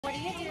What are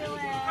you doing?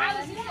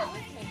 Kyla's in there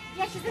with me.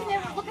 Yeah, she's in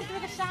there looking through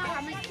the shower.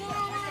 I'm like,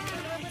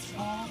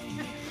 yeah.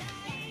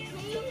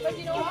 But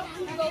you know what?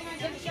 We go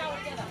in the shower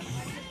together.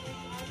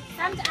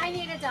 I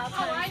need adult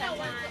time. Oh, I know.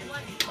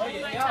 Oh,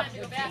 yeah. To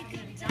go back.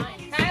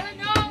 Kyla,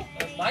 no.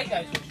 My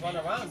guys just run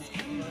around.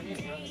 You know what I mean?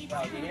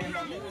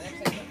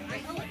 I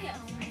told you.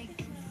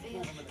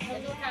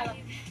 Kyla.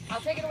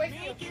 I'll take it away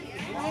from you.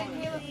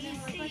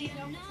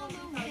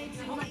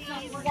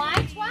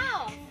 Why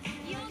 12?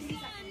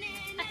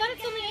 I thought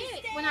it's only 8.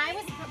 When I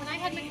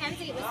had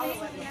McKenzie, it was 8.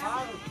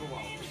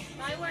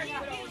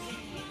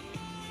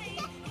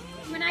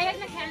 When I had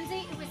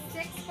McKenzie, it was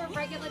 6 for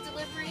regular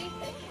delivery,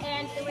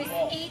 and it was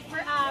 8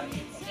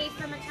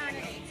 for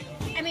maternity.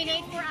 I mean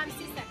 8 for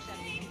C-section.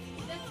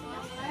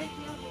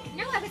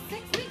 No, I was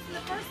 6 weeks in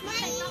the first month. I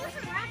felt like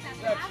crap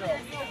after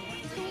having it.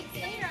 2 weeks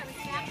later, I was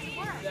back to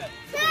work.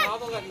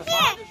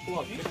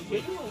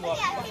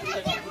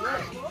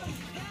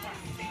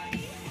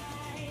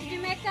 Did you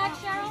make that,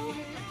 Cheryl?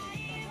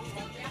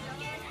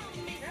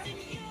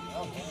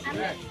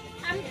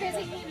 I'm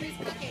busy eating these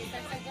cookies.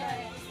 That's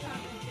okay.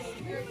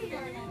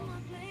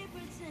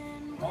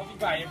 I'll be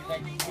by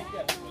everything.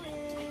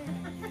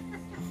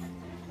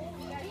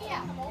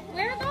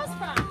 Where are those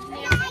from?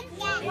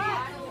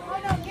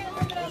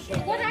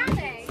 What are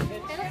they?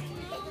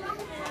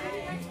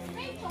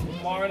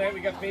 Tomorrow night we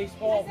got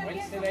baseball.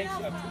 Wednesday night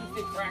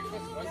Tuesday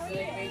practice.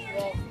 Wednesday night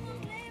baseball.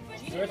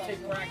 Thursday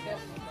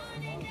practice.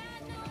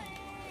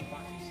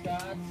 Hockey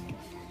starts.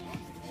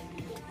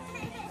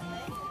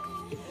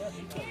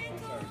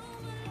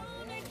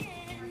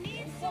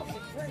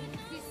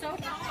 He's so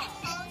tall.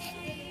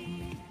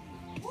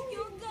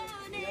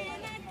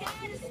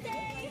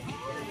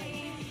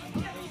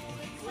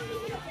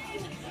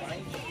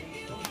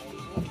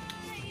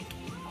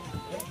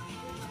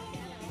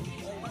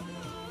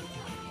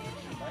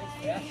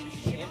 Yeah,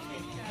 she's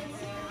champion.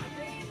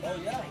 Oh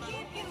yeah.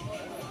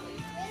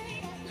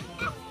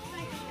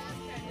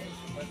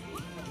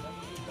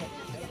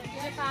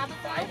 Your father?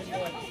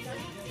 5-1.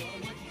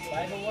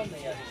 5-1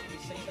 they had. There should be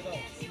 6 of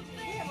those.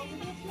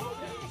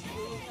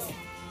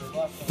 They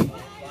lost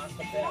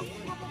the bet.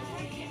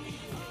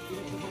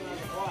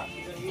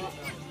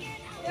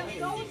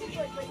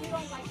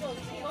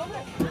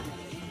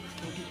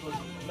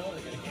 No,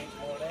 they're going to game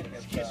tomorrow night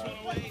against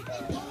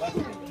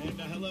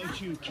And hello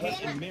to Kit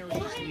and Mary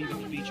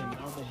leaving the beach in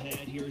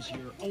Marblehead. Here's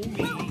your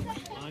Omi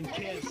on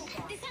Kiss.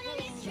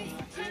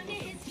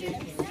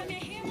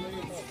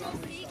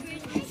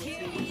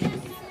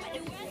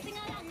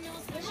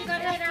 She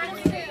got right out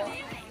of too.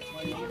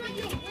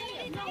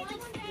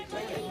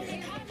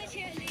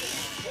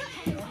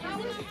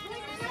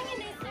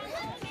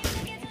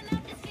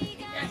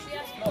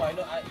 No, I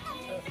know.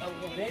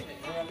 Uncle David.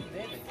 Uncle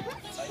David.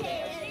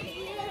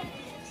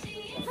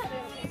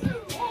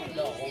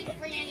 No, hold on.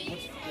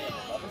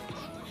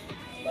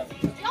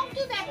 Don't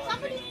do that.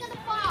 Somebody's going to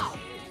fall.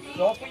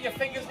 Don't put your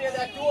fingers near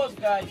that doors,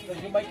 guys,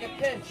 because you might get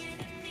pinched.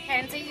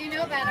 Kenzie, you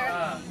know better.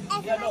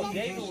 Yeah, no,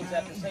 David was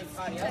at the same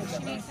party I was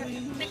at.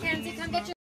 Mackenzie, come get your